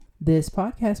This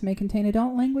podcast may contain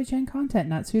adult language and content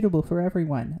not suitable for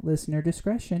everyone. Listener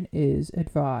discretion is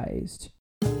advised.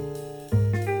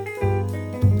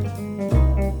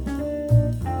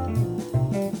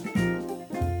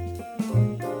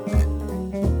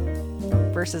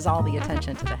 Versus all the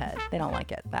attention to the head. They don't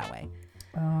like it that way.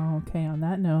 Okay, on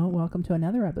that note, welcome to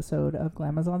another episode of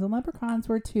Glamazons and Leprechauns,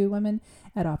 where two women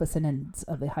at opposite ends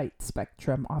of the height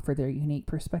spectrum offer their unique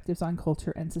perspectives on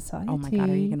culture and society. Oh my God,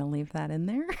 are you going to leave that in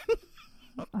there?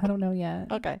 I don't know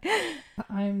yet. Okay.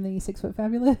 I'm the 6 foot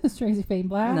fabulous Tracy Fain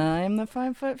Black. And I'm the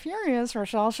 5 foot furious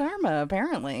Rochelle Sharma,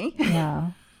 apparently.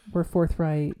 Yeah. We're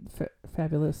forthright,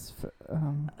 fabulous.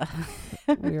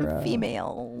 We're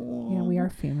female. Yeah, we are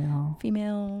female.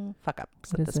 Female fuck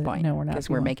ups at this point. No, we're not. Because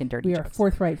we're making dirty We jokes. are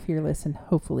forthright, fearless, and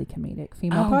hopefully comedic.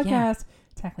 Female podcast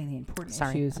tackling the important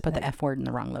issues. I put the F word in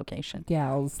the wrong location.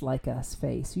 Gals like us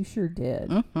face. You sure did.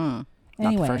 Mm-hmm.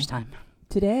 Anyway, not the first time.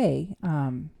 Today,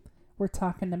 we're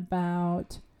talking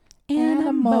about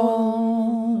animals.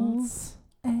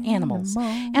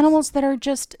 Animals that are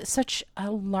just such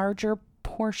a larger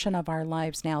portion of our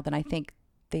lives now than I think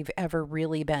they've ever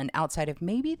really been, outside of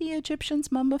maybe the Egyptians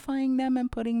mummifying them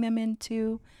and putting them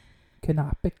into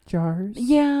canopic jars.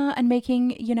 Yeah, and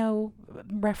making,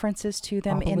 references to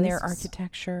them Obelisks. In their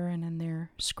architecture and in their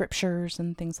scriptures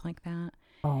and things like that.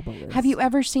 Obelisks. Have you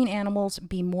ever seen animals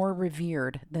be more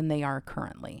revered than they are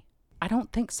currently? I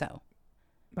don't think so.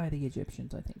 By the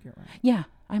Egyptians, I think you're right. Yeah,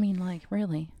 I mean, like,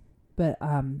 really. But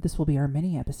this will be our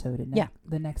mini episode, and yeah.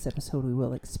 The next episode we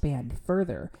will expand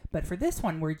further. But for this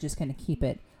one, we're just going to keep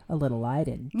it a little light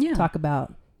and talk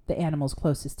about the animals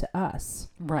closest to us.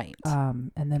 Right.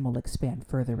 And then we'll expand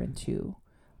further into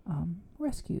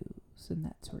rescues and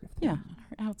that sort of thing. Yeah,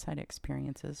 outside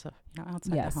experiences of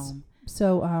outside the home.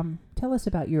 So tell us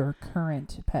about your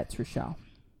current pets, Rochelle.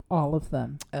 All of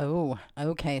them. Oh,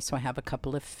 okay. So I have a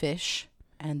couple of fish.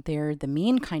 And they're the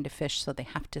mean kind of fish, so they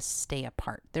have to stay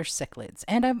apart. They're cichlids.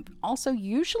 And I've also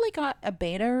usually got a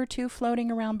beta or two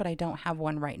floating around, but I don't have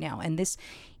one right now. And this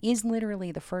is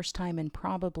literally the first time in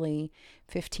probably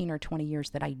 15 or 20 years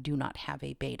that I do not have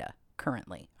a beta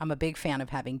currently. I'm a big fan of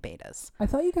having betas. I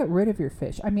thought you got rid of your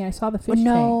fish. I mean, I saw the fish tank.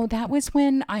 No, that was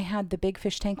when I had the big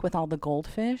fish tank with all the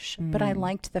goldfish, but I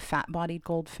liked the fat-bodied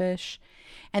goldfish,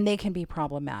 and they can be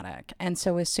problematic. And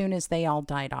so as soon as they all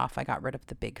died off, I got rid of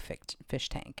the big fish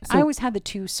tank. So, I always had the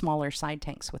two smaller side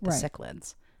tanks with the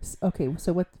cichlids. Okay,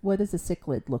 so what does a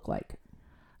cichlid look like?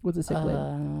 What's a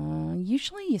cichlid?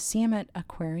 Usually you see them at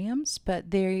aquariums, but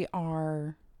they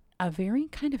are a very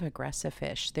kind of aggressive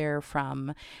fish. They're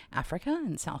from Africa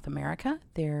and South America.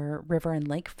 They're river and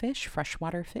lake fish,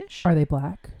 freshwater fish. Are they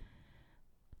black?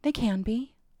 They can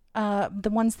be. The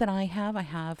ones that I have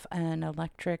an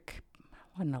electric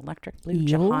blue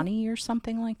Eel? Jahani or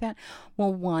something like that.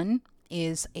 Well, one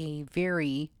is a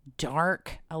very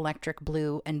dark electric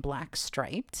blue and black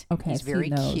striped. Okay, he's very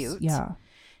cute. Yeah.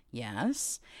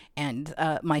 Yes. And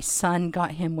my son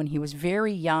got him when he was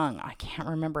very young. I can't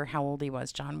remember how old he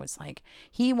was. John was like,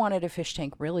 he wanted a fish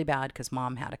tank really bad because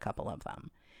mom had a couple of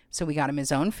them. So we got him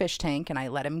his own fish tank, and I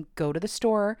let him go to the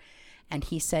store, and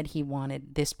he said he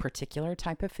wanted this particular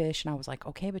type of fish. And I was like,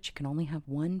 okay, but you can only have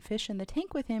one fish in the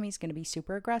tank with him. He's going to be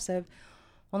super aggressive.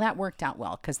 Well, that worked out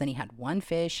well because then he had one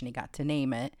fish and he got to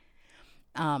name it.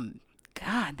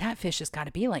 God, that fish has got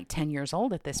to be like 10 years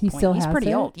old at this point. He's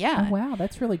pretty old. Yeah. Oh, wow.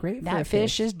 That's really great. That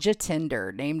fish is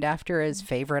Jatinder, named after his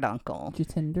favorite uncle.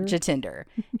 Jatinder.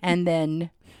 And then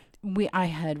I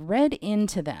had read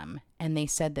into them, and they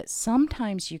said that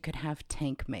sometimes you could have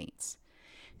tank mates.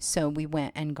 So we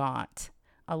went and got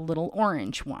a little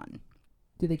orange one.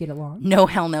 Did they get along? No,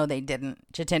 hell no, they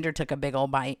didn't. Jatinder took a big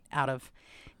old bite out of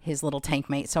his little tank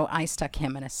mate. So I stuck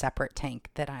him in a separate tank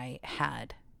that I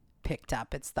had picked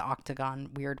up. It's the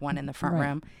octagon weird one in the front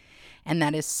room. And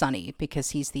that is Sunny, because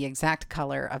he's the exact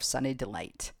color of Sunny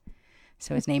Delight.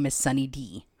 So his name is Sunny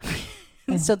D.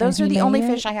 So those are the only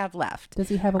fish I have left. Does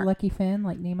he have a lucky fin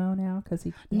like Nemo now?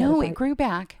 No, it grew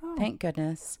back. Oh. Thank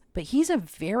goodness. But he's a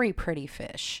very pretty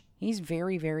fish. He's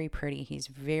very, very pretty. He's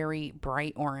very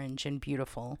bright orange and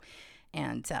beautiful.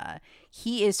 And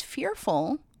he is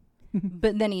fearful,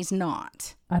 but then he's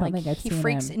not. I don't think I've seen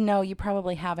him. No, you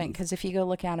probably haven't, because if you go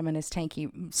look at him in his tank, he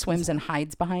swims and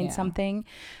hides behind something.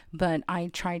 But I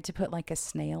tried to put like a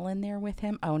snail in there with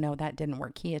him. Oh no, that didn't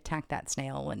work. He attacked that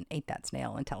snail and ate that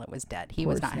snail until it was dead. He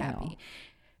was not happy.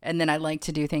 And then I like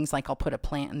to do things like I'll put a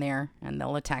plant in there and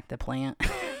they'll attack the plant.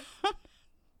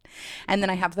 And then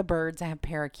I have the birds. I have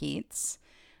parakeets.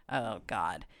 Oh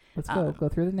God. Let's go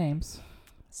through the names.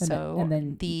 And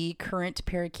then the current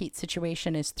parakeet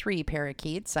situation is 3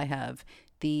 parakeets. I have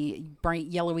the bright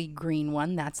yellowy green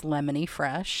one. That's Lemony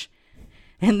Fresh.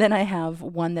 And then I have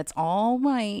one that's all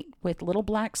white with little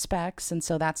black specks. And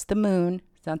so that's the Moon.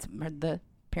 That's the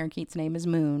parakeet's name is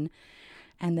Moon.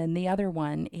 And then the other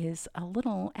one is a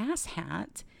little ass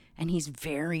hat. And he's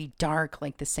very dark,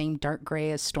 like the same dark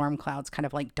gray as Storm Cloud's, kind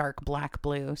of like dark black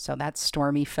blue. So that's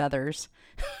Stormy Feathers.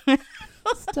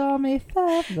 Stormy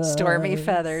Feathers. Stormy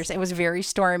Feathers. It was very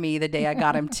stormy the day I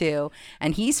got him too.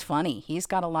 And he's funny. He's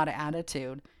got a lot of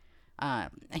attitude.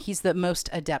 He's the most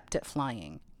adept at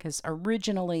flying. Because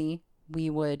originally we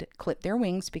would clip their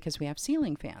wings because we have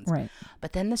ceiling fans. Right.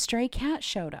 But then the stray cat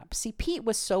showed up. See, Pete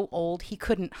was so old, he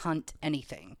couldn't hunt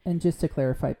anything. And just to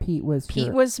clarify, Pete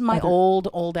was my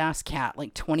old ass cat,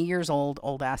 like 20 years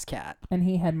old ass cat. And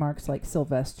he had marks like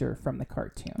Sylvester from the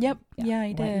cartoon. Yep. Yeah,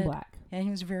 he white did. And black. Yeah,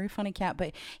 he was a very funny cat,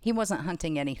 but he wasn't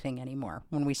hunting anything anymore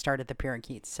when we started the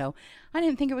parakeets. So I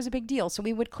didn't think it was a big deal. So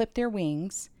we would clip their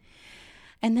wings.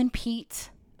 And then Pete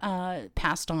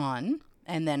passed on.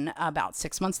 And then about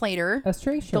 6 months later,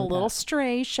 the little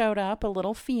stray showed up, a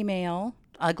little female,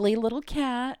 ugly little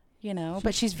cat,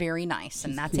 but she's very nice.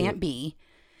 And that's cute. Aunt Bee.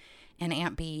 And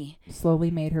Aunt Bee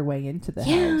slowly made her way into the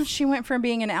house. Yeah, she went from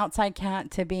being an outside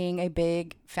cat to being a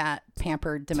big, fat,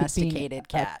 pampered, domesticated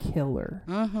cat. A killer.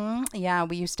 Mm-hmm. Yeah,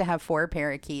 we used to have 4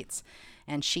 parakeets,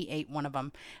 and she ate one of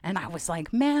them. And I was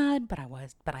like mad, but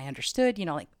I understood,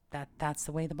 like that's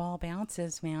the way the ball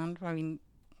bounces, man. I mean,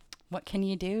 what can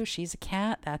you do? She's a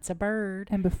cat. That's a bird.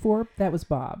 And before that was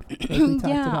Bob.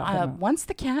 Once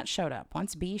the cat showed up,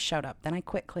 once Bee showed up, then I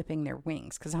quit clipping their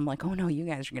wings because I'm like, oh no, you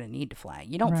guys are going to need to fly.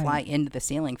 You don't fly into the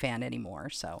ceiling fan anymore.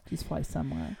 So just fly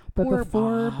somewhere. But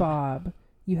before Bob,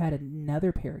 you had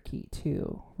another parakeet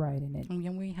too, right? And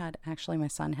my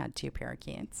son had 2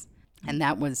 parakeets. And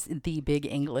that was the big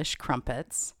English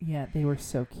Crumpets. Yeah, they were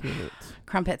so cute.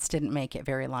 Crumpets didn't make it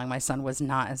very long. My son was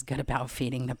not as good about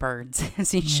feeding the birds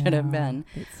as he should have been.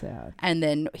 It's sad. And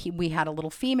then we had a little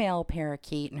female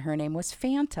parakeet, and her name was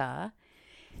Fanta.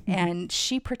 And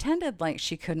she pretended like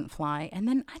she couldn't fly. And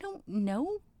then I don't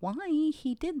know why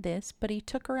he did this, but he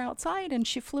took her outside and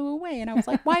she flew away. And I was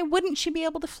like, why wouldn't she be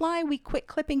able to fly? We quit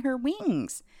clipping her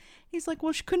wings. He's like,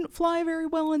 well, she couldn't fly very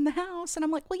well in the house. And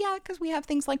I'm like, well, yeah, because we have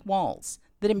things like walls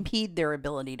that impede their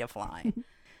ability to fly.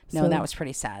 No, that was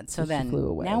pretty sad. So then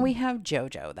now we have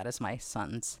Jojo. That is my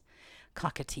son's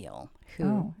cockatiel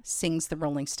who sings the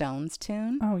Rolling Stones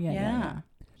tune. Oh, yeah.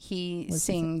 He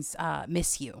sings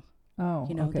Miss You. Oh,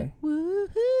 okay.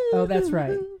 Oh, that's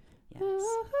right. Yes.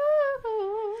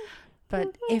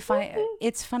 But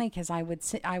it's funny because I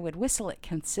would whistle it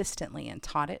consistently and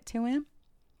taught it to him.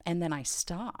 And then I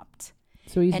stopped.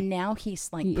 And now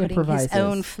he's like putting his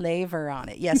own flavor on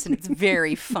it. Yes, and it's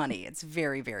very funny. It's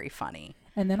very, very funny.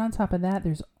 And then on top of that,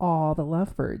 there's all the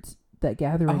lovebirds that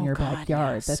gather in your backyard.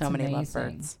 Yeah. That's so many amazing.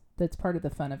 Lovebirds. That's part of the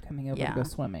fun of coming over to go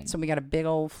swimming. So we got a big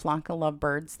old flock of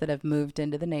lovebirds that have moved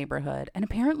into the neighborhood. And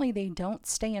apparently they don't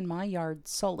stay in my yard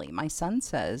solely. My son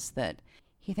says that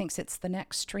he thinks it's the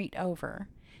next street over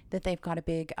that they've got a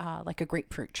big, like a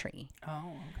grapefruit tree.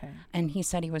 Oh, okay. And he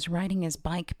said he was riding his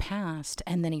bike past,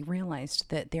 and then he realized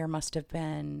that there must have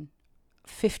been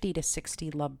 50 to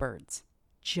 60 lovebirds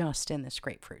just in this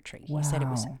grapefruit tree. Wow. He said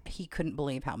he couldn't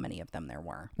believe how many of them there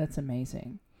were. That's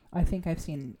amazing. I think I've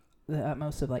seen the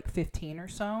utmost of like 15 or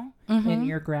so in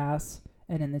your grass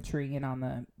and in the tree and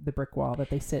on the brick wall that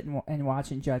they sit and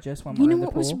watch and judge us when we're in the pool.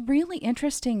 What was really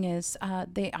interesting is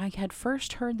I had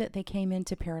first heard that they came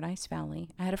into Paradise Valley.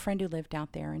 I had a friend who lived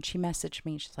out there, and she messaged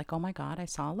me. She's like, oh my God, I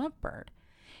saw a lovebird.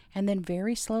 And then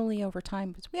very slowly over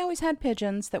time, because we always had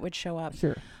pigeons that would show up.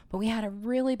 Sure. But we had a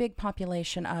really big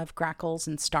population of grackles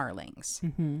and starlings.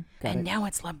 And now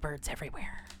it's lovebirds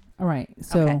everywhere. All right.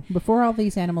 So before all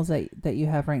these animals that you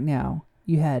have right now,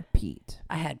 you had Pete.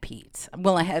 I had Pete.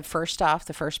 Well, the first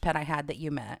pet I had that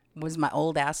you met was my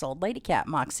old lady cat,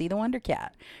 Moxie the Wonder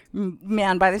Cat.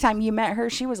 Man, by the time you met her,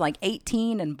 she was like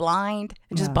 18 and blind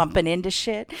and just bumping into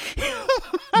shit.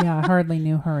 Yeah, I hardly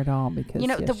knew her at all because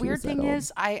the weird thing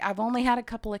is I've only had a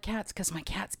couple of cats because my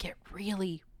cats get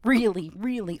really, really,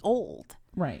 really old.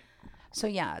 Right. So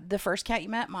yeah, the first cat you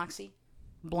met, Moxie,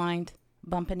 blind,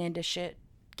 bumping into shit,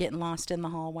 getting lost in the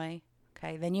hallway.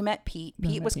 Okay, then you met Pete.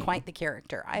 Pete was quite the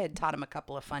character. I had taught him a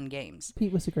couple of fun games.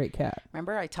 Pete was a great cat.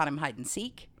 Remember, I taught him hide and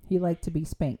seek. He liked to be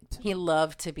spanked. He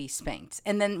loved to be spanked.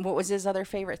 And then what was his other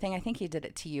favorite thing? I think he did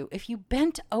it to you. If you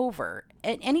bent over,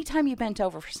 anytime you bent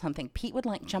over for something, Pete would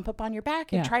like jump up on your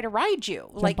back and try to ride you.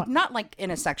 Not like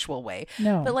in a sexual way,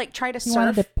 but like try to surf. He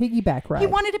wanted a piggyback ride. He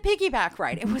wanted a piggyback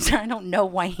ride. It was, I don't know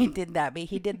why he did that, but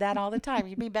he did that all the time.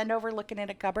 You'd be bent over looking at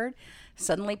a cupboard.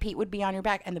 Suddenly Pete would be on your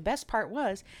back. And the best part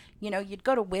was, you'd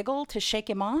go to wiggle to shake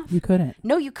him off. You couldn't.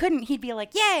 No, you couldn't. He'd be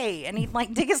like, yay. And he'd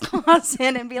like dig his claws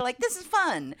in and be like, this is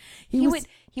fun.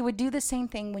 He would do the same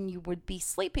thing when you would be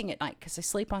sleeping at night, because I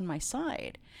sleep on my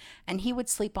side, and he would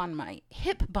sleep on my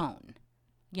hip bone,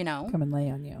 Come and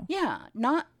lay on you. Yeah.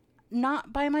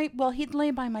 Not by he'd lay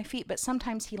by my feet, but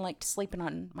sometimes he liked sleeping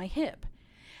on my hip.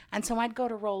 And so I'd go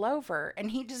to roll over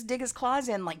and he'd just dig his claws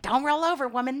in like, don't roll over,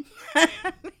 woman.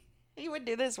 He would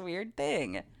do this weird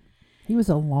thing. He was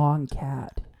a long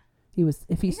cat.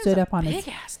 If he stood up on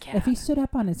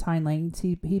his hind legs,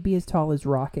 he'd be as tall as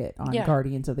Rocket on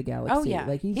Guardians of the Galaxy. Oh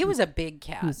yeah, he was a big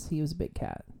cat. He was a big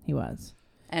cat. He was,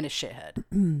 and a shithead.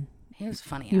 He was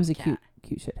funny. He was a cute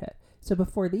shithead. So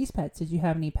before these pets, did you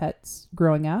have any pets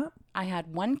growing up? I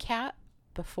had one cat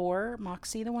before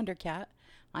Moxie the Wonder Cat.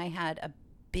 I had a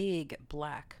big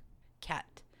black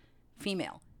cat,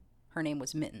 female. Her name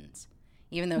was Mittens,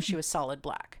 even though she was solid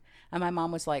black. And my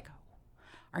mom was like,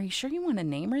 are you sure you want to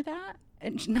name her that?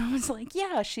 And I was like,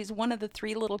 yeah, she's one of the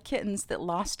 3 little kittens that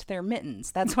lost their mittens.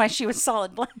 That's why she was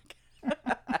solid black.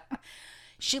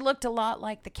 She looked a lot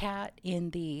like the cat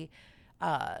in the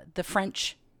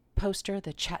French poster,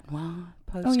 the Chat Noir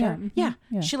poster. Oh, yeah. Mm-hmm.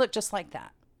 Yeah, she looked just like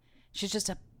that. She's just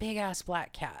a big-ass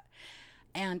black cat.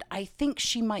 And I think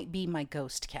she might be my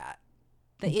ghost cat.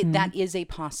 That is a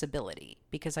possibility,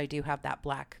 because I do have that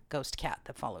black ghost cat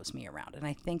that follows me around. And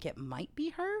I think it might be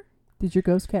her. Did your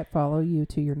ghost cat follow you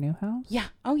to your new house? Yeah.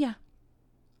 Oh, yeah.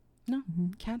 No,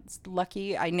 Cat's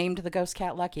Lucky. I named the ghost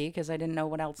cat Lucky because I didn't know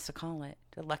what else to call it.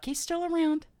 Lucky's still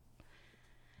around.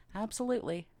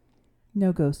 Absolutely.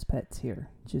 No ghost pets here.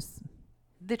 Just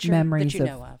memories that you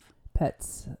know of.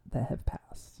 Pets that have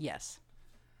passed. Yes.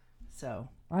 So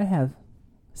I have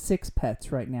 6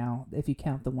 pets right now, if you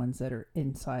count the ones that are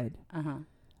inside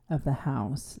of the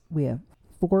house. We have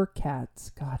 4 cats.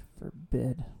 God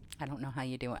forbid. I don't know how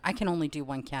you do it. I can only do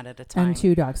 1 cat at a time. And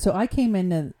 2 dogs. So I came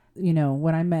into,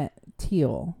 when I met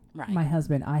Teal, my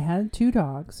husband, I had 2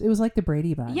 dogs. It was like the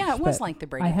Brady Bunch. Yeah, it was like the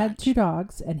Brady Bunch. I had 2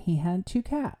 dogs and he had 2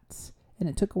 cats. And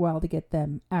it took a while to get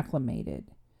them acclimated.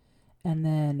 And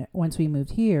then once we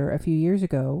moved here a few years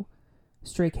ago,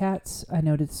 I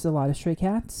noticed a lot of stray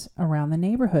cats around the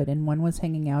neighborhood. And one was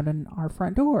hanging out on our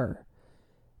front door.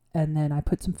 And then I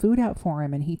put some food out for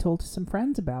him and he told some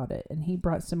friends about it. And he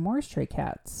brought some more stray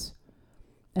cats.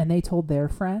 And they told their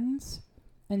friends.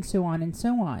 And so on and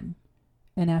so on.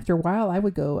 And after a while, I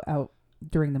would go out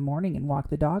during the morning and walk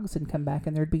the dogs and come back.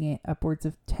 And there'd be upwards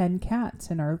of 10 cats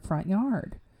in our front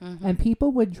yard. Mm-hmm. And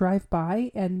people would drive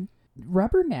by and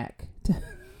rubberneck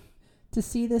to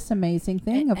see this amazing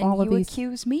thing of all of these. And you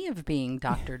accuse me of being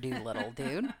Dr. Doolittle,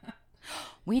 dude.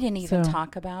 We didn't even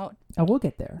talk about... Oh, we'll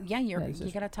get there. Yeah, you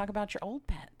got to talk about your old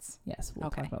pets. Yes,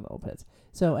 we'll talk about the old pets.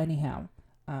 So anyhow,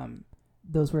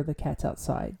 those were the cats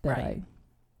outside that I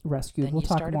rescued. Then we'll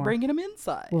talk more. Bringing them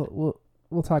inside.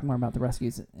 We'll talk more about the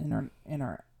rescues in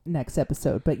our next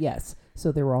episode. But yes,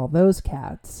 so there were all those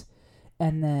cats.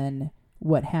 And then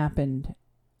what happened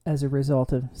as a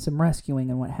result of some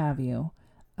rescuing and what have you,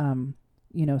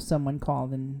 someone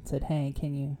called and said, hey,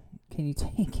 can you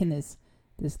take in this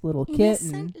little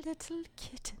kitten, little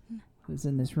kitten who's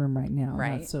in this room right now.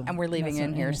 Right. And we're leaving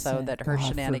in here so that her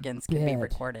shenanigans can be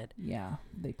recorded. Yeah,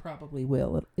 they probably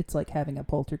will. It's like having a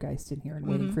poltergeist in here and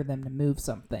waiting for them to move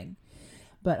something.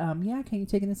 But, can you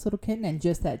take in this little kitten? And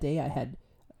just that day I had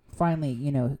finally,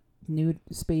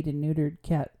 spayed and neutered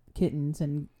kittens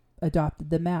and adopted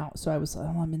them out. So I was,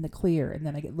 I'm in the clear. And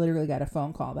then I literally got a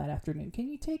phone call that afternoon. Can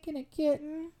you take in a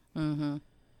kitten? Mm-hmm.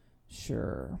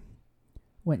 Sure.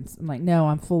 I'm like, no,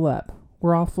 I'm full up.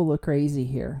 We're all full of crazy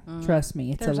here. Trust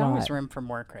me, it's a lot. There's always room for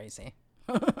more crazy.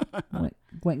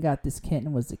 went and got this kitten.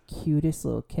 It was the cutest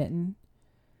little kitten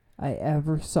I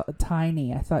ever saw.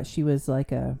 Tiny. I thought she was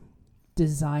like a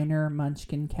designer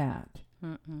munchkin cat.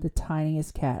 The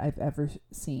tiniest cat I've ever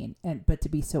seen. But to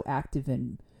be so active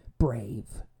and brave.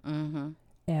 Mm-hmm.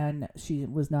 And she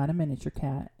was not a miniature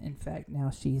cat. In fact,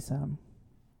 now she's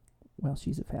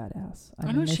she's a fat ass.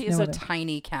 I know she is a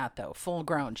tiny cat, though. Full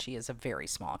grown, she is a very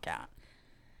small cat.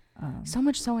 So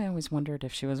much so I always wondered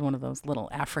if she was one of those little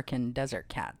African desert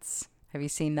cats. Have you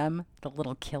seen them? The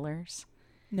little killers?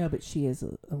 No, but she is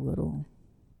a little...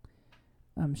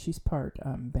 she's part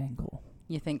Bengal.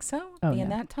 You think so? Oh, Being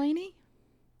that tiny?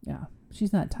 Yeah.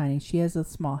 She's not tiny. She has a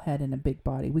small head and a big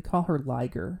body. We call her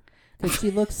Liger because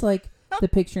she looks like the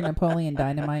picture Napoleon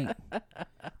Dynamite.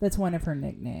 That's one of her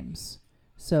nicknames.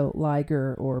 So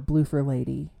Liger or Bloofer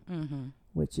Lady,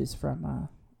 which is from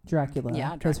Dracula.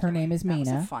 Yeah, because her name is Mina.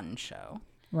 That was a fun show.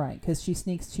 Right, because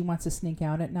she wants to sneak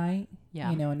out at night.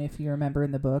 Yeah. You know, and if you remember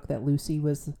in the book that Lucy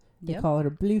was, they call her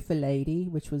Bloofer Lady,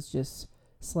 which was just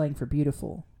slang for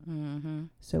beautiful. Mm-hmm.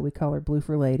 So we call her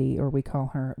Bloofer Lady, or we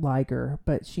call her Liger,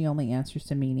 but she only answers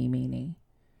to Meanie.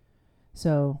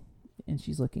 So, and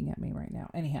she's looking at me right now.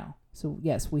 Anyhow, so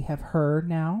yes, we have her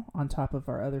now on top of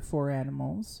our other 4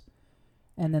 animals.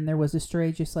 And then there was a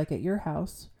stray just like at your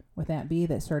house with Aunt Bee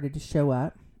that started to show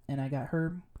up, and I got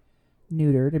her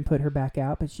neutered and put her back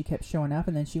out, but she kept showing up,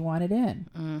 and then she wanted in.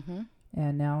 Mm-hmm.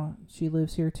 And now she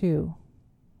lives here too.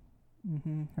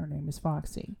 Her name is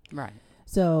Foxy. Right.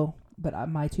 So, but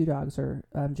my 2 dogs are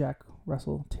Jack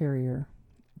Russell Terrier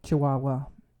Chihuahua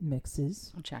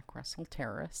mixes. Jack Russell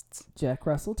Terrorists. Jack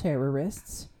Russell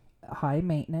Terrorists, high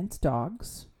maintenance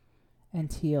dogs,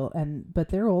 but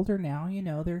they're older now. You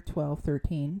know, they're 12,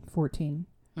 13, 14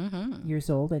 years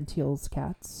old. And Teal's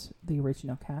cats, the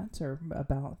original cats, are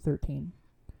about 13,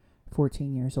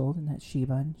 14 years old. And that's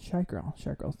Shiva and Shy Girl.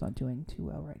 Shy Girl's not doing too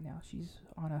well right now. She's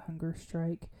on a hunger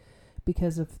strike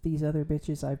because of these other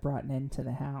bitches I've brought into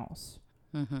the house.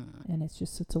 And it's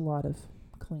a lot of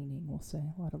cleaning, we'll say.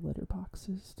 A lot of litter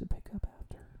boxes to pick up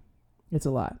after. It's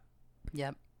a lot.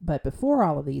 Yep. But before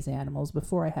all of these animals,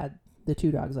 before I had the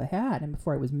 2 dogs I had, and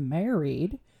before I was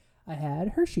married, I had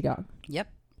Hershey dog. Yep.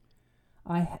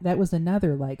 That was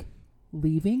another, like,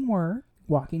 leaving work,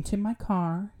 walking to my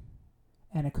car,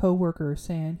 and a coworker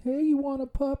saying, "Hey, you want a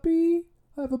puppy?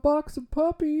 I have a box of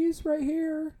puppies right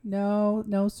here." No,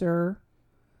 sir.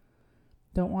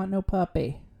 Don't want no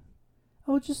puppy.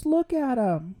 "Oh, just look at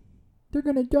them. They're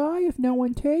going to die if no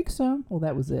one takes them." Well,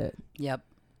 that was it. Yep.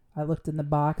 I looked in the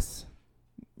box,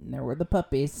 and there were the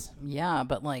puppies. Yeah,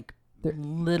 but like They're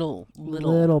little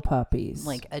puppies.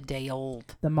 like a day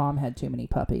old. The mom had too many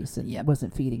puppies and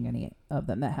wasn't feeding any of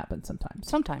them. That happens sometimes.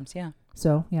 Sometimes, yeah.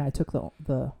 So, yeah, I took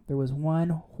there was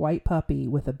one white puppy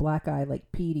with a black eye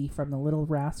like Petey from the Little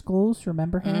Rascals.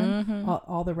 Remember him?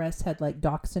 All the rest had like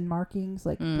dachshund markings,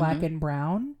 like black and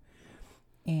brown.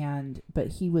 But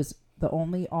he was the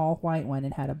only all white one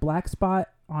and had a black spot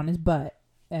on his butt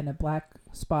and a black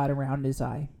spot around his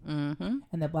eye. And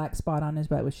the black spot on his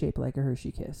butt was shaped like a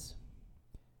Hershey kiss.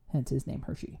 Hence his name,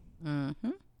 Hershey.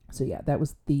 So, yeah, that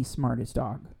was the smartest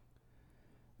dog.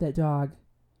 That dog,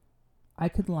 I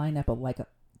could line up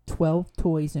 12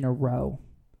 toys in a row.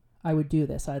 I would do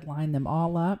this. I'd line them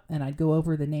all up, and I'd go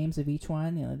over the names of each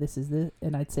one. You know, this is this,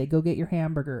 and I'd say, "Go get your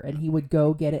hamburger," and he would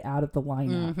go get it out of the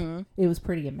lineup. It was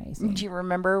pretty amazing. Do you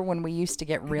remember when we used to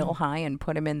get real high and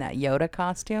put him in that Yoda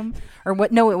costume? Or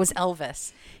what? No, it was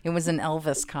Elvis. It was an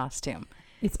Elvis costume.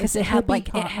 It's because it had I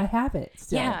have it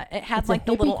still. Yeah, it had like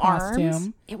the little arms.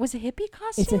 It was a hippie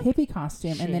costume. It's a hippie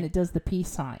costume, and then it does the peace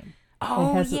sign.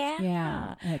 Oh,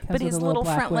 yeah. But his little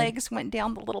front legs went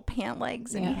down the little pant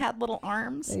legs, and he had little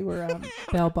arms. They were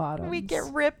bell bottoms. We'd get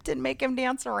ripped and make him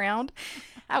dance around.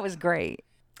 That was great.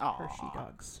 Hershey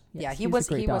dogs. Yes, yeah, he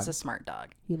was a smart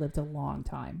dog. He lived a long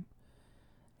time.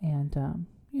 And,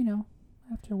 you know,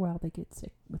 after a while they get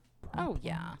sick with problems. Oh,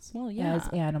 yeah. Well, yeah. As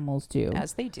animals do.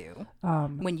 As they do.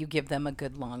 When you give them a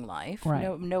good long life.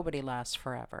 Right. Nobody lasts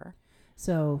forever.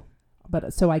 So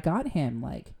I got him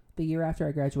the year after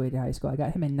I graduated high school. I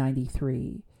got him in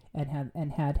 93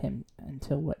 and had him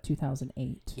until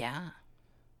 2008. Yeah.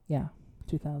 Yeah,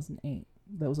 2008.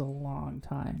 That was a long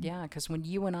time. Yeah, because when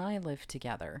you and I lived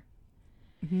together,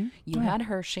 you had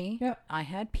Hershey. Yep. I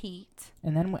had Pete.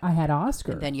 And then I had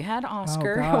Oscar. And then you had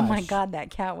Oscar. Oh my God, that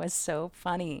cat was so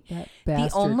funny. That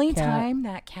bastard the only cat. time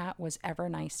that cat was ever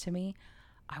nice to me,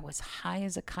 I was high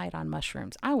as a kite on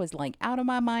mushrooms. I was like out of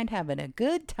my mind having a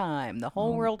good time. The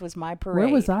whole world was my parade.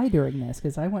 Where was I during this?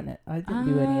 Because I didn't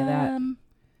do any of that.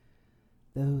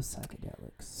 Those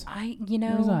psychedelics.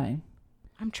 Where was I?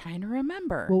 I'm trying to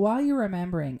remember. Well, while you're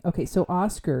remembering, okay, so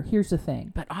Oscar, here's the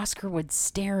thing. But Oscar would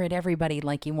stare at everybody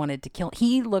like he wanted to kill.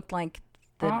 He looked like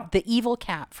the evil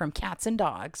cat from Cats and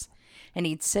Dogs. And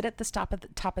he'd sit at the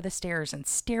top of the stairs and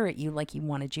stare at you like he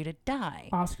wanted you to die.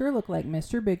 Oscar looked like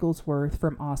Mr. Bigglesworth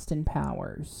from Austin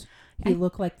Powers. He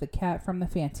looked like the cat from the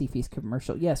Fancy Feast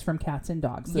commercial. Yes, from Cats and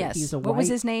Dogs. Yes. What was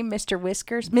his name? Mr.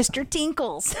 Whiskers? Mr.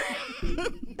 Tinkles.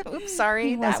 Oops,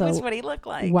 sorry. That was what he looked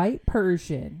like. White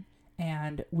Persian.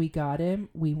 And we got him.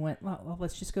 We went, well,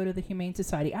 let's just go to the Humane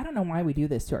Society. I don't know why we do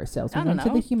this to ourselves. We went to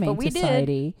the Humane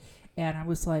Society. And I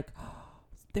was like,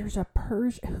 there's a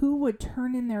Persian. Who would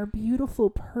turn in their beautiful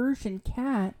Persian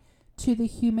cat to the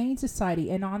Humane Society,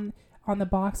 and on the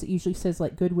box it usually says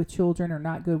like good with children or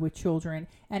not good with children,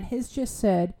 and his just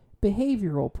said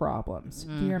behavioral problems.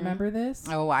 Do you remember this?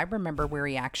 Oh, I remember where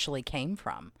he actually came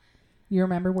from. You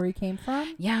remember where he came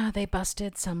from? Yeah, they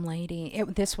busted some lady.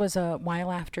 This was a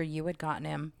while after you had gotten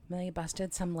him. They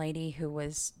busted some lady who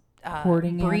was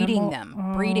Hoarding breeding animal?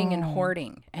 them, breeding and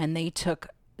hoarding, and they took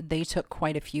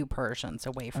quite a few Persians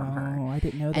away from her. Oh, I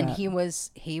didn't know that. And he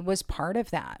was part of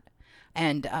that,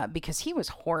 and because he was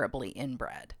horribly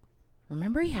inbred.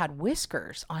 Remember, he had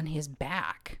whiskers on his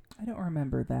back. I don't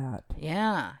remember that.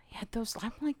 Yeah, he had those.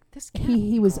 I'm like, this cat.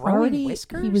 He was growing already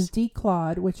whiskers? he was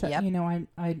declawed, which Yep.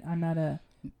 I'm not a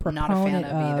proponent Not a fan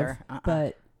of of either.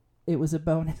 but it was a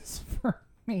bonus for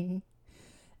me.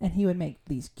 And he would make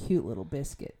these cute little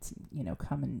biscuits,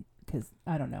 coming because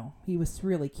I don't know, he was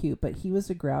really cute, but he was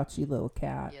a grouchy little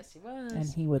cat. Yes, he was. And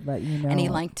he would let you know. And he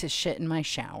liked to shit in my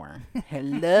shower. I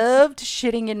loved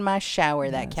shitting in my shower.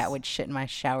 That Yes. cat would shit in my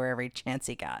shower every chance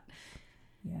he got.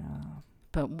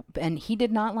 Yeah. And he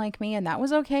did not like me, and that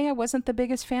was okay. I wasn't the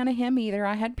biggest fan of him either.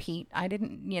 I had Pete. I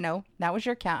didn't, that was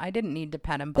your cat. I didn't need to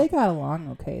pet him. They But got along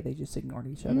okay. They just ignored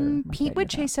each other. my Pete cat would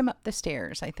did that. chase him up the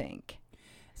stairs, I think.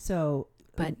 So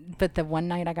But the one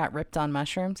night I got ripped on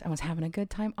mushrooms, I was having a good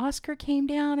time. Oscar came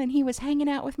down and he was hanging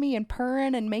out with me and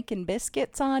purring and making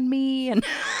biscuits on me and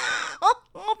all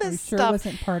are you this sure stuff. it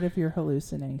wasn't part of your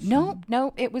hallucination?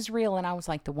 No, it was real. And I was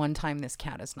like, the one time this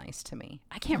cat is nice to me.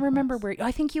 I can't remember where.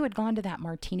 I think you had gone to that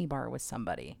martini bar with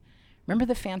somebody. Remember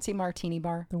the fancy martini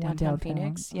bar The one downtown downtown?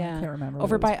 Phoenix? I Yeah. can't remember what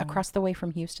Over it was by called. across the way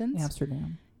from Houston's?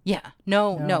 Amsterdam. Yeah.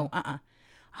 No. No.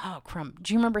 Oh, crumb.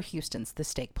 Do you remember Houston's, the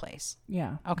steak place?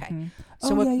 Yeah. Okay. Mhm.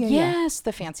 So Oh, yeah. yes,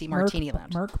 the fancy martini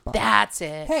lounge. Merc bar. That's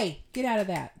it. Hey, get out of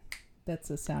that. That's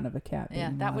the sound of a cat. Yeah,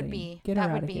 being that would naughty. be Get her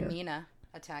out of be here. Mina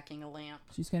attacking a lamp.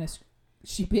 She's gonna.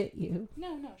 She bit you.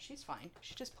 No, she's fine.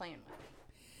 She's just playing with me.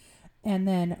 And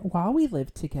then while we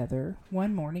lived together,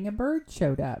 one morning a bird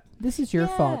showed up. This is your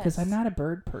fault because I'm Yes. not a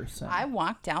bird person. I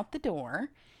walked out the door,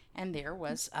 and there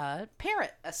was a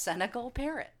parrot, a Senegal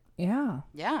parrot. Yeah,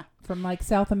 Yeah, from like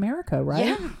South America, right?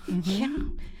 yeah,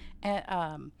 Mhm.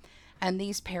 yeah. And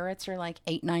these parrots are like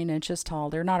 8-9 inches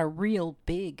tall. They're not a real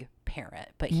big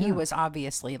parrot, but he Yeah. was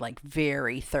obviously like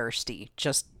very thirsty,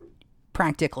 just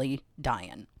practically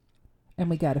dying. And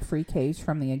we got a free cage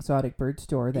from the exotic bird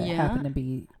store that Yeah. happened to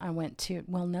be. I went to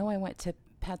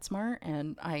PetSmart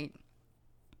and I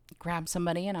grabbed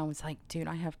somebody and I was like, dude,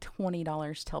 I have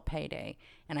 $20 till payday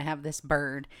and I have this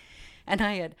bird. And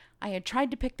I had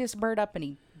tried to pick this bird up and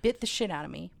he bit the shit out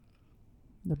of me.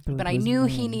 The bird But I was knew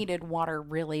he mean. needed water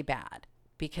really bad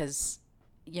because,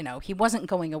 he wasn't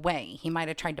going away. He might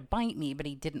have tried to bite me, but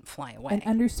he didn't fly away. And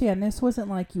understand, this wasn't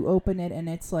like you open it and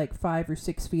it's like 5 or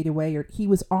 6 feet away. Or he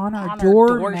was on our On our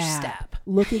doormat, doorstep.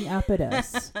 looking up at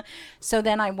us. So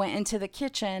then I went into the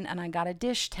kitchen and I got a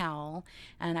dish towel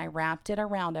and I wrapped it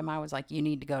around him. I was like, you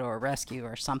need to go to a rescue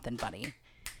or something, buddy.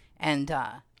 And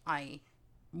I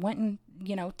went and,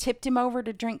 tipped him over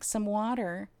to drink some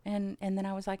water. And then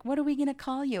I was like, what are we going to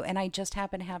call you? And I just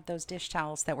happened to have those dish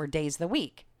towels that were days of the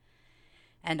week.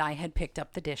 And I had picked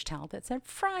up the dish towel that said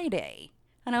Friday.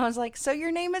 And I was like, so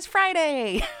your name is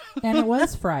Friday. And it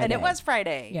was Friday. And it was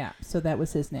Friday. Yeah, so that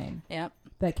was his name. Yep.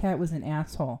 That cat was an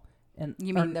asshole. And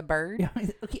You mean the bird? Yeah,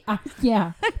 okay,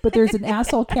 yeah, but there's an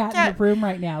asshole cat in the room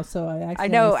right now, so I I accidentally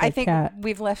know. I said think cat.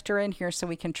 we've left her in here so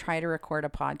we can try to record a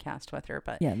podcast with her.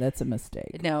 But Yeah, that's a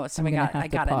mistake. no, so I'm gonna have I to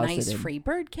got a pause nice it and- free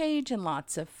bird cage and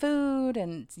lots of food.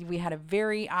 And we had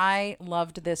I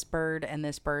loved this bird and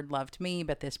this bird loved me,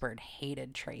 but this bird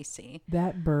hated Tracy.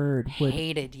 That bird would.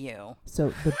 Hated you.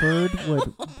 So the bird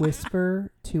would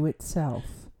whisper to itself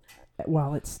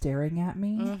while it's staring at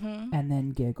me, and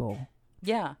then giggle.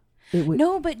 Yeah. It would.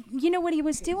 No, but you know what he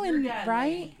was doing, You're done, right?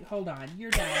 Lady. Hold on, you're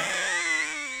done.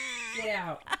 Get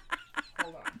out.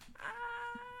 Hold on.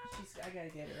 I gotta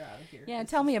get her out of here. Yeah,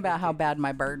 This tell is me about how ridiculous. bad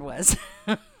my bird was.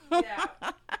 Get out.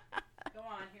 Go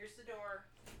on. Here's the door.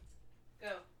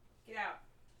 Go. Get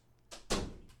out.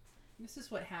 This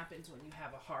is what happens when you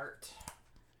have a heart.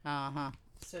 Uh-huh.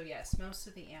 So yes, most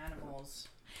of the animals.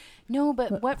 No,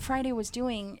 but what Friday was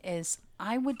doing is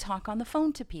I would talk on the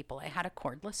phone to people. I had a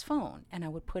cordless phone and I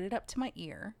would put it up to my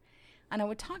ear and I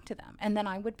would talk to them and then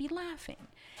I would be laughing.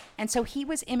 And so he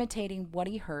was imitating what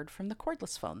he heard from the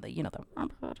cordless phone,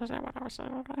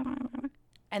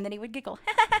 and then he would giggle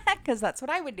because that's what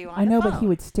I would do on I know, the phone. but he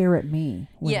would stare at me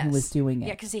when Yes. he was doing it.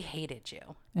 Yeah, because he hated you.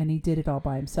 And he did it all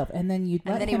by himself. And then you'd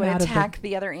let And then he him would out attack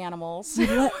the other animals. of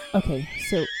the... Okay,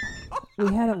 so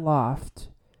we had a loft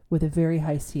with a very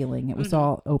high ceiling. It was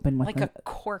all open with Like a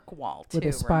cork wall, too. with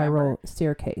a spiral remember?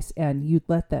 staircase. And you'd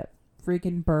let that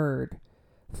friggin' bird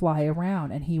fly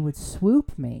around, and he would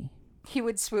swoop me. He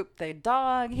would swoop the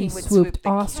dog. He would swooped swoop the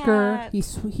Oscar. cat.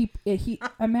 He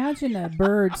imagine a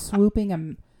bird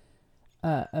swooping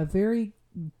a very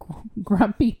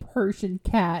grumpy Persian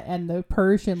cat, and the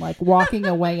Persian like walking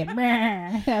away and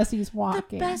meh, as he's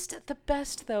walking. The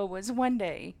best though was one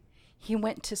day he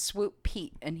went to swoop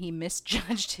Pete and he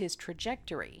misjudged his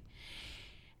trajectory.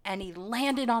 And he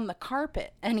landed on the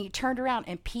carpet and he turned around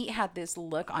and Pete had this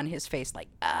look on his face like,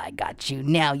 I got you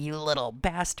now, you little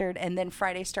bastard. And then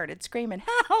Friday started screaming,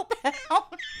 help,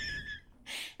 help,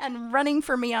 and running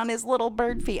for me on his little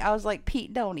bird feet. I was like,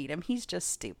 Pete, don't eat him. He's just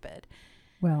stupid.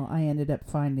 Well, I ended up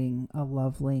finding a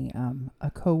lovely,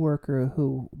 a coworker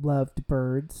who loved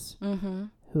birds,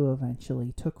 who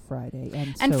eventually took Friday.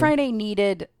 And so Friday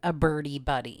needed a birdie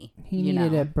buddy. He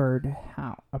needed a bird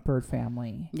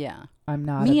family. Yeah. I'm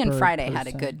not Me a and bird Friday person. had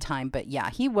a good time, but yeah,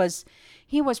 he was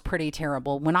pretty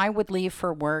terrible. When I would leave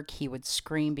for work, he would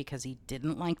scream because he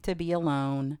didn't like to be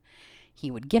alone. He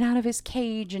would get out of his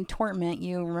cage and torment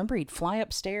you. Remember, he'd fly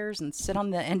upstairs and sit on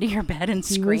the end of your bed and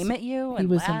scream at you and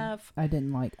laugh. I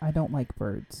don't like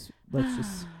birds. Let's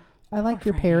just. I like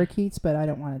your parakeets, but I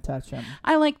don't want to touch them.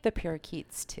 I like the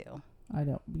parakeets too. I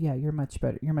don't. Yeah, you're much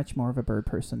better. You're much more of a bird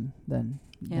person than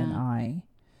I.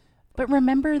 But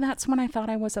remember, that's when I thought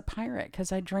I was a pirate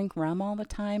because I drank rum all the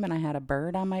time and I had a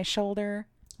bird on my shoulder.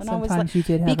 And Sometimes I was like, you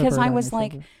did have because a bird I on was your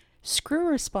like, shoulder. screw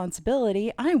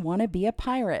responsibility. I want to be a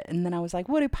pirate. And then I was like,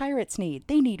 what do pirates need?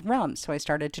 They need rum. So I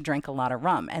started to drink a lot of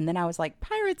rum. And then I was like,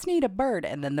 pirates need a bird.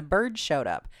 And then the bird showed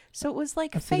up. So it was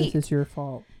like fate. So this is your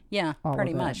fault. Yeah,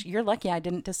 pretty much. You're lucky I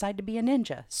didn't decide to be a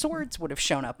ninja. Swords would have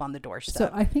shown up on the doorstep. So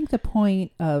I think the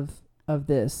point of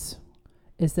this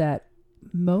is that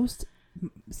most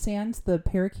sans the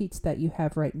parakeets that you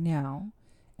have right now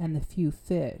and the few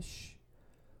fish,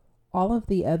 all of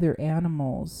the other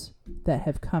animals that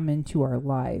have come into our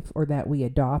life or that we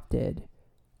adopted,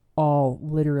 all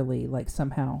literally like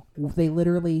somehow they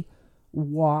literally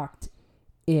walked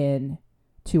in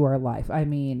to our life. I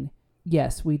mean,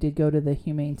 yes, we did go to the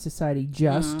Humane Society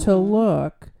just to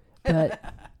look, but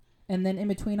and then in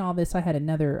between all this, I had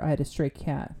a stray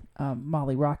cat,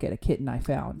 Molly Rocket, a kitten I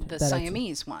found. The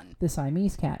Siamese one. The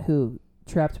Siamese cat who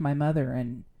trapped my mother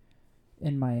in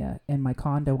my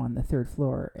condo on the 3rd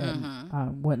floor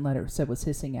and wouldn't let her. Said was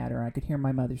hissing at her. I could hear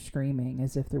my mother screaming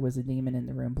as if there was a demon in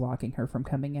the room blocking her from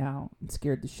coming out, and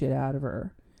scared the shit out of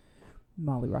her.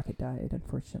 Molly Rocket died,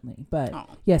 unfortunately. But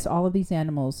yes, all of these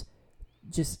animals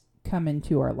just come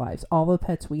into our lives. All the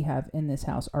pets we have in this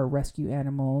house are rescue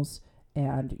animals,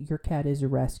 and your cat is a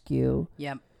rescue.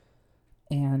 Yep.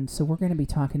 And so we're going to be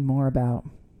talking more about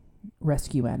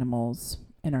rescue animals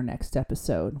in our next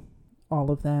episode.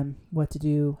 All of them, what to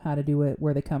do, how to do it,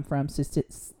 where they come from,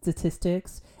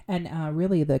 statistics, and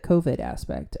really the COVID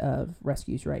aspect of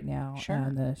rescues right now,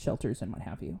 and the shelters and what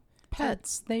have you.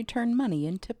 Pets, they turn money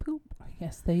into poop.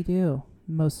 Yes, they do.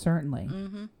 Most certainly.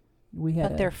 Mm-hmm.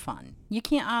 But they're fun. You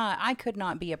can't. I could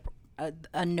not be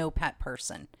a no pet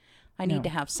person. I need to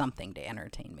have something to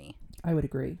entertain me. I would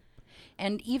agree.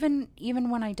 And even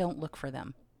when I don't look for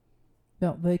them,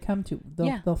 they come to.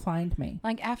 They'll find me.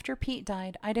 Like after Pete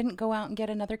died, I didn't go out and get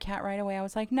another cat right away. I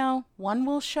was like, no, one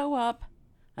will show up,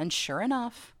 and sure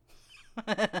enough,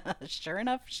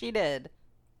 she did.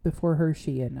 Before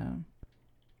Hershey in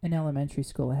elementary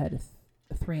school, I had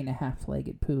a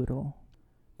 3.5-legged poodle.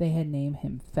 They had named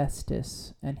him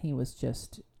Festus, and he was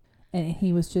just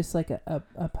like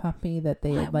a puppy that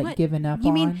they had given up on.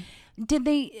 You mean, did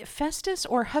they Festus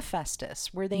or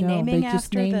Hephaestus? Were they naming after? No, they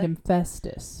just named him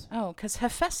Festus. Oh, because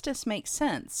Hephaestus makes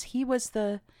sense. He was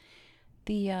the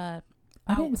I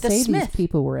didn't say smith. These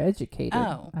people were educated.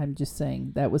 Oh. I'm just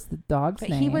saying that was the dog's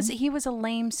name. He was a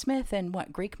lame smith in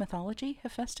what, Greek mythology,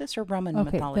 Hephaestus, or Roman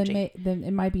mythology? Then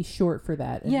it might be short for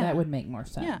that, and that would make more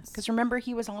sense. Yeah, because remember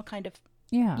he was all kind of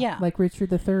like Richard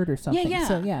III or something. Yeah.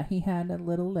 So he had a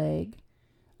little leg.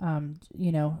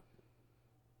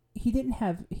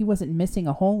 He wasn't missing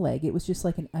a whole leg. It was just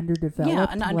like an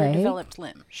underdeveloped leg. Underdeveloped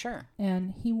limb. Sure.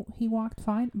 And he walked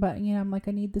fine, but I'm like,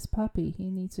 I need this puppy. He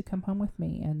needs to come home with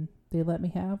me, and they let me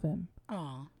have him.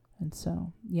 Oh. And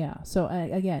so So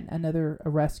again, a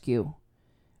rescue,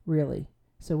 really.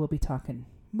 So we'll be talking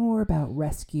more about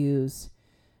rescues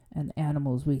and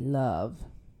animals we love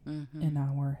in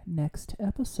our next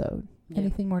episode. Yeah.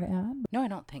 Anything more to add? No, I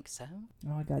don't think so.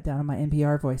 Oh, I got down on my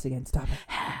NPR voice again. Stop it.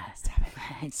 Stop it.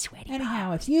 It's sweaty.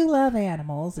 Anyhow, if you love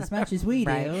animals as much as we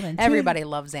do, then everybody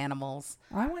loves animals.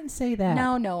 I wouldn't say that.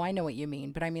 No, I know what you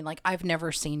mean. But I mean, like, I've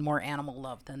never seen more animal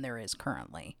love than there is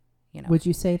currently. Would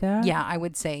you say that? Yeah, I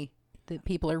would say that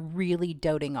people are really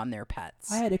doting on their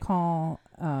pets. I had to call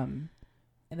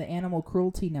the animal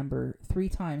cruelty number 3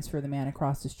 times for the man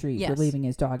across the street for Yes. leaving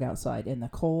his dog outside in the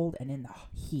cold and in the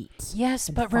heat. Yes,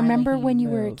 And but finally remember he when you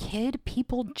were a moved. kid,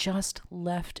 people just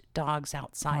left dogs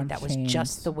outside. On That was just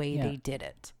chains. the way Yeah. they did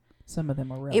it. Some of them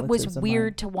were relatives It was of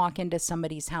weird mine. to walk into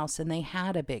somebody's house and they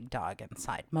had a big dog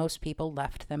inside. Most people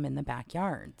left them in the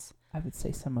backyards. I would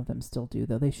say some of them still do,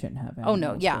 though. They shouldn't have Oh, animals.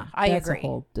 no, yeah, but I that's agree. a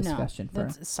whole discussion no, for...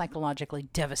 that's psychologically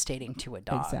devastating to a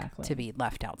dog Exactly. to be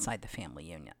left outside the family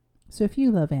union. So if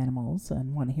you love animals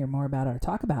and want to hear more about our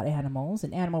talk about animals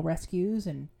and animal rescues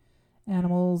and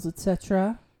animals,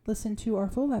 etc., listen to our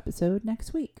full episode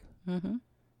next week. Mm-hmm.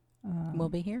 We'll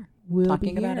be here We'll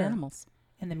talking be about here. animals.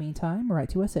 In the meantime, write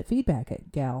to us at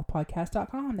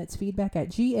feedback@galpodcast.com. That's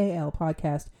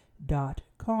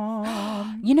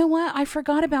feedback@galpodcast.com. You know what? I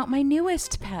forgot about my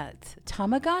newest pet,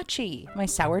 Tamagotchi, my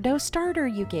sourdough starter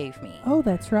you gave me. Oh,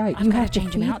 that's right. I've You got have to to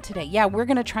change him feed- out today. Yeah, we're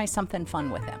going to try something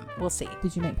fun with him. We'll see.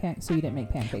 Did you make pancakes? So you didn't make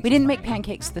pancakes? We didn't make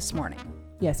pancakes this morning.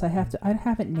 Yes, I have to. I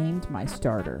haven't named my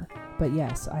starter, but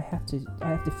yes, I have to. I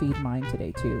have to feed mine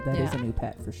today too. That is Yeah. a new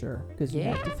pet for sure because you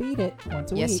Yeah. have to feed it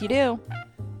once a week. Yes, you do.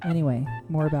 Anyway,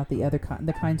 more about the other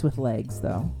the kinds with legs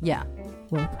though. Yeah.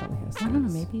 Well, it probably has. I don't know,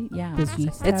 legs. maybe. Yeah. Does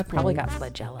yeast It's have probably got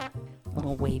legs? flagella.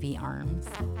 Little wavy arms.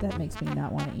 That makes me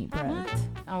not want to eat bread. What?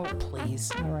 Oh,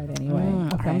 please. All right. Anyway.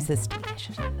 Okay. Arms this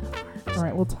delicious. I love arms. All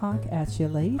right. We'll talk at you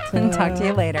later. Talk to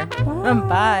you later. Bye.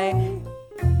 Bye.